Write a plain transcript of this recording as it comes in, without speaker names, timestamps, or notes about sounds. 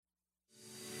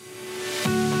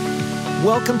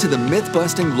Welcome to the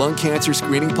Myth-Busting Lung Cancer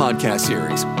Screening Podcast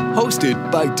Series,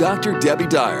 hosted by Dr. Debra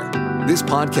Dyer. This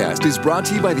podcast is brought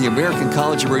to you by the American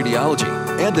College of Radiology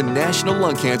and the National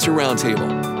Lung Cancer Roundtable.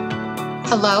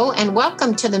 Hello, and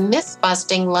welcome to the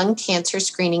Myth-Busting Lung Cancer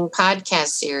Screening Podcast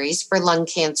Series for Lung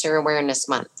Cancer Awareness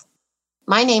Month.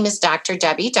 My name is Dr.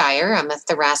 Debra Dyer. I'm a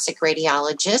thoracic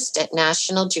radiologist at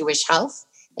National Jewish Health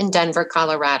in Denver,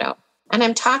 Colorado. And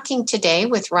I'm talking today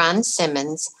with Ron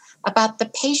Simmons about the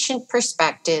patient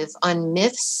perspective on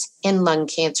myths in lung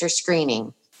cancer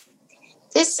screening.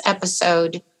 This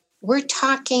episode, we're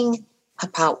talking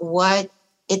about what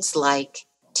it's like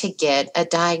to get a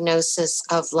diagnosis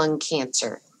of lung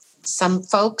cancer. Some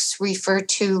folks refer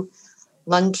to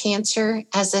lung cancer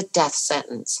as a death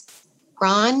sentence.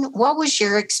 Ron, what was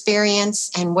your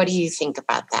experience and what do you think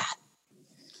about that?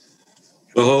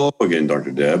 Well, hello again,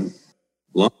 Dr. Deb.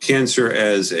 Lung cancer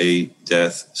as a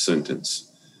death sentence.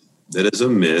 That is a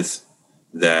myth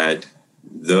that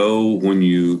though when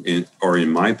you are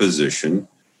in my position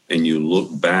and you look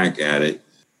back at it,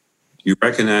 you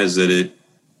recognize that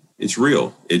it's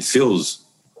real. It feels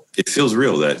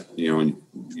real that,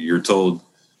 you're told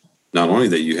not only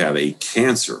that you have a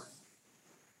cancer,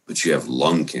 but you have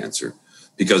lung cancer.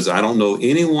 Because I don't know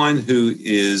anyone who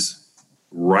is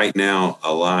right now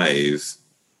alive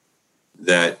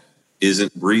that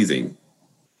isn't breathing.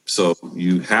 So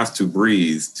you have to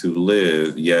breathe to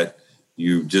live, yet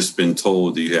you've just been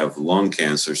told that you have lung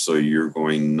cancer, so you're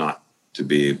going not to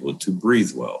be able to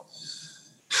breathe well.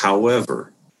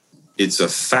 However, it's a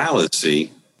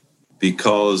fallacy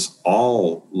because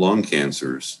all lung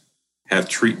cancers have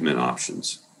treatment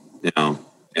options. Now,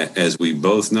 as we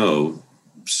both know,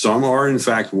 some are in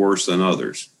fact worse than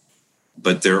others,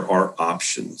 but there are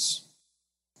options.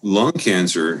 Lung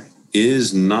cancer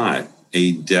is not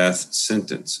a death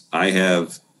sentence. I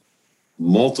have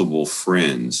multiple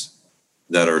friends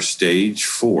that are stage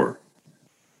 4,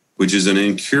 which is an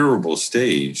incurable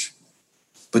stage,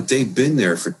 but they've been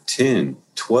there for 10,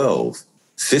 12,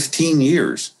 15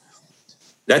 years.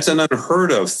 That's an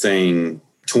unheard of thing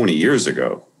 20 years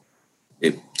ago.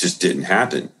 It just didn't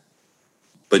happen.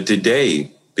 But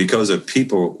today, because of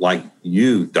people like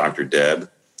you, Dr.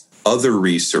 Deb, other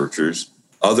researchers,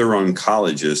 other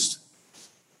oncologists,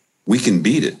 we can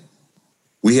beat it.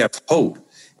 We have hope.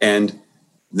 And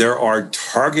there are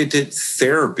targeted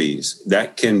therapies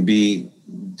that can be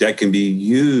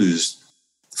used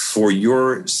for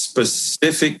your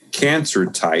specific cancer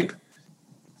type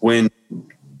when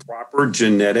proper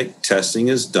genetic testing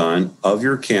is done of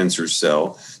your cancer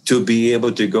cell to be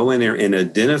able to go in there and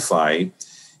identify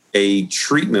a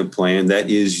treatment plan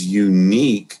that is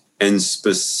unique and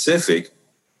specific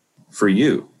for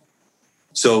you.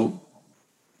 So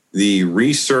the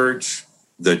research,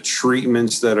 the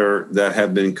treatments that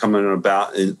have been coming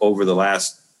about over the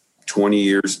last 20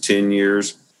 years, 10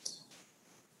 years,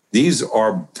 these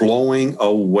are blowing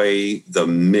away the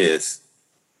myth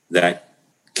that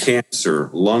cancer,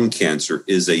 lung cancer,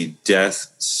 is a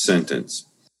death sentence.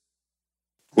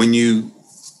 When you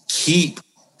keep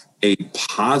a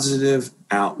positive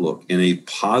outlook and a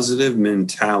positive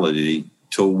mentality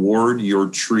toward your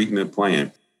treatment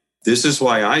plan, this is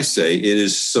why I say it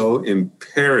is so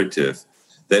imperative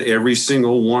that every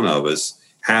single one of us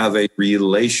have a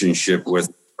relationship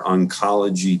with our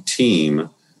oncology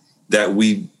team, that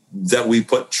we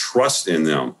put trust in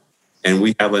them and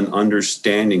we have an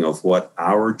understanding of what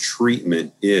our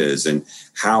treatment is and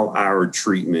how our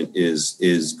treatment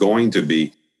is going to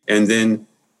be, and then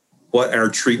what our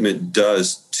treatment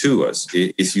does to us.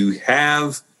 If you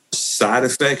have side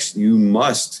effects, you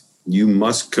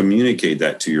must communicate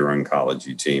that to your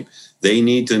oncology team. They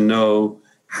need to know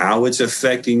how it's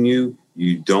affecting you.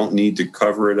 You don't need to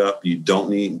cover it up. You don't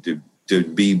need to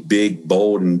be big,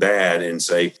 bold, and bad and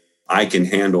say, I can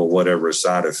handle whatever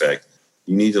side effect.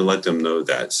 You need to let them know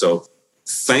that. So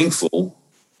thankful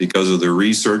because of the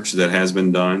research that has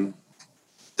been done,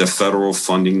 the federal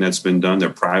funding that's been done, the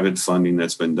private funding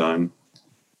that's been done.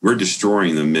 We're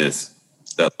destroying the myth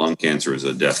that lung cancer is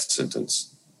a death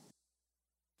sentence.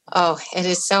 Oh, it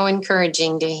is so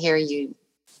encouraging to hear you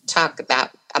talk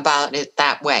about it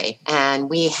that way. And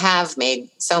we have made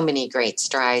so many great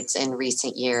strides in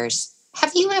recent years.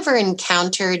 Have you ever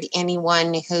encountered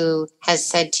anyone who has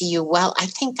said to you, well, I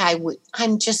think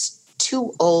I'm just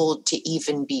too old to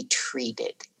even be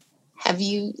treated? Have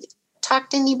you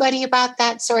talked to anybody about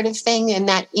that sort of thing? And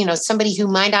that, somebody who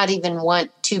might not even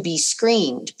want to be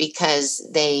screened because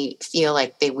they feel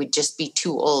like they would just be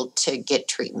too old to get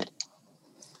treatment?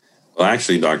 Well,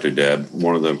 actually, Dr. Deb,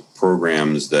 one of the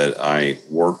programs that I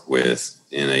work with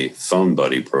in a phone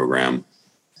buddy program,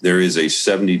 there is a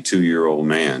 72-year-old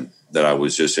man that I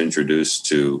was just introduced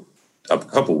to a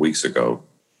couple weeks ago.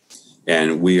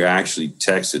 And we actually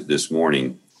texted this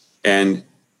morning. And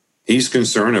he's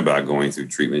concerned about going through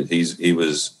treatment. He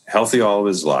was healthy all of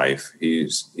his life.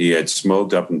 He had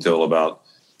smoked up until about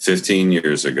 15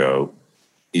 years ago.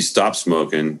 He stopped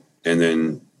smoking, and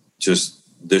then just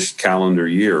this calendar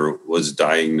year was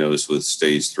diagnosed with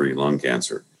stage 3 lung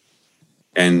cancer.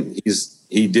 And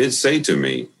he did say to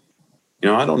me,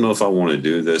 I don't know if I want to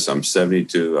do this. I'm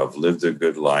 72. I've lived a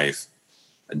good life.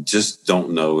 I just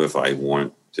don't know if I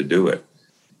want to do it.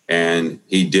 And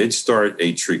he did start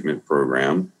a treatment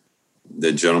program.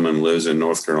 The gentleman lives in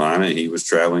North Carolina. He was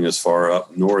traveling as far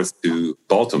up north to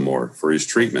Baltimore for his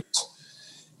treatments.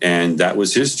 And that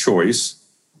was his choice.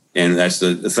 And that's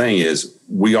the thing is,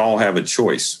 we all have a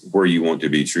choice where you want to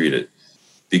be treated.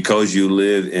 Because you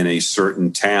live in a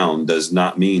certain town does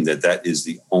not mean that that is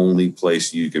the only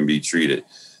place you can be treated.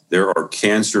 There are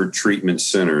cancer treatment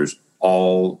centers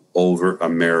all over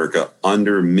America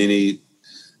under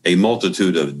a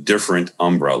multitude of different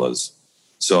umbrellas.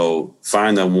 So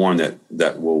find the one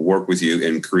that will work with you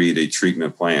and create a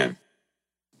treatment plan.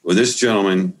 Well, this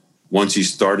gentleman, once he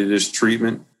started his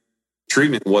treatment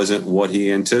wasn't what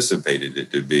he anticipated it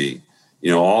to be.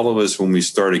 All of us, when we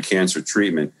started cancer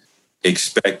treatment,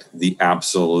 expect the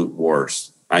absolute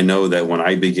worst. I know that when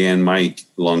I began my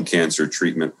lung cancer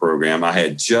treatment program, I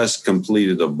had just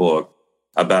completed a book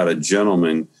about a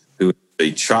gentleman who,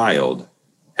 a child,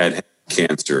 had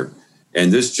cancer.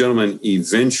 And this gentleman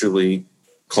eventually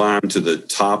climbed to the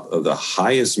top of the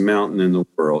highest mountain in the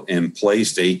world and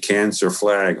placed a cancer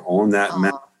flag on that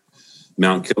mountain,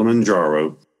 Mount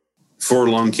Kilimanjaro, for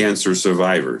lung cancer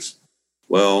survivors.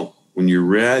 Well, when you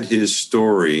read his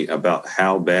story about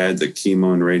how bad the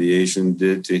chemo and radiation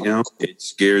did to him, it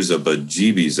scares the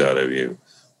bejeebies out of you.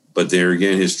 But there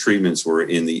again, his treatments were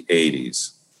in the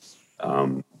 80s.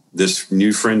 This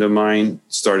new friend of mine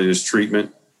started his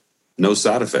treatment, no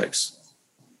side effects.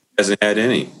 Hasn't had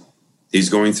any. He's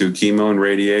going through chemo and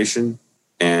radiation,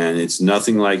 and it's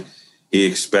nothing like he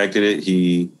expected it.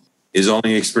 He is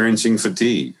only experiencing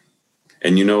fatigue.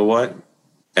 And you know what?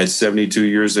 At 72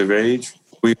 years of age,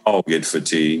 we all get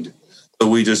fatigued, so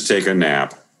we just take a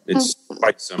nap. It's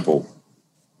quite simple.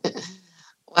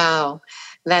 Wow,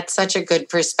 that's such a good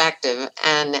perspective.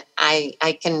 And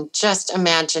I can just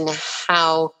imagine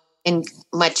how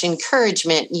much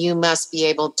encouragement you must be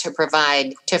able to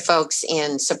provide to folks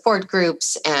in support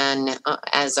groups and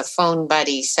as a phone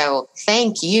buddy. So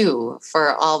thank you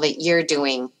for all that you're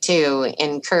doing to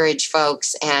encourage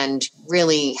folks and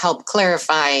really help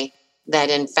clarify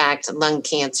that, in fact, lung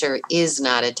cancer is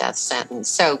not a death sentence.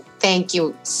 So thank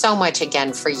you so much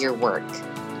again for your work.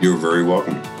 You're very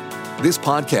welcome. This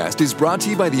podcast is brought to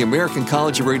you by the American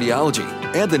College of Radiology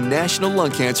and the National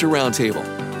Lung Cancer Roundtable.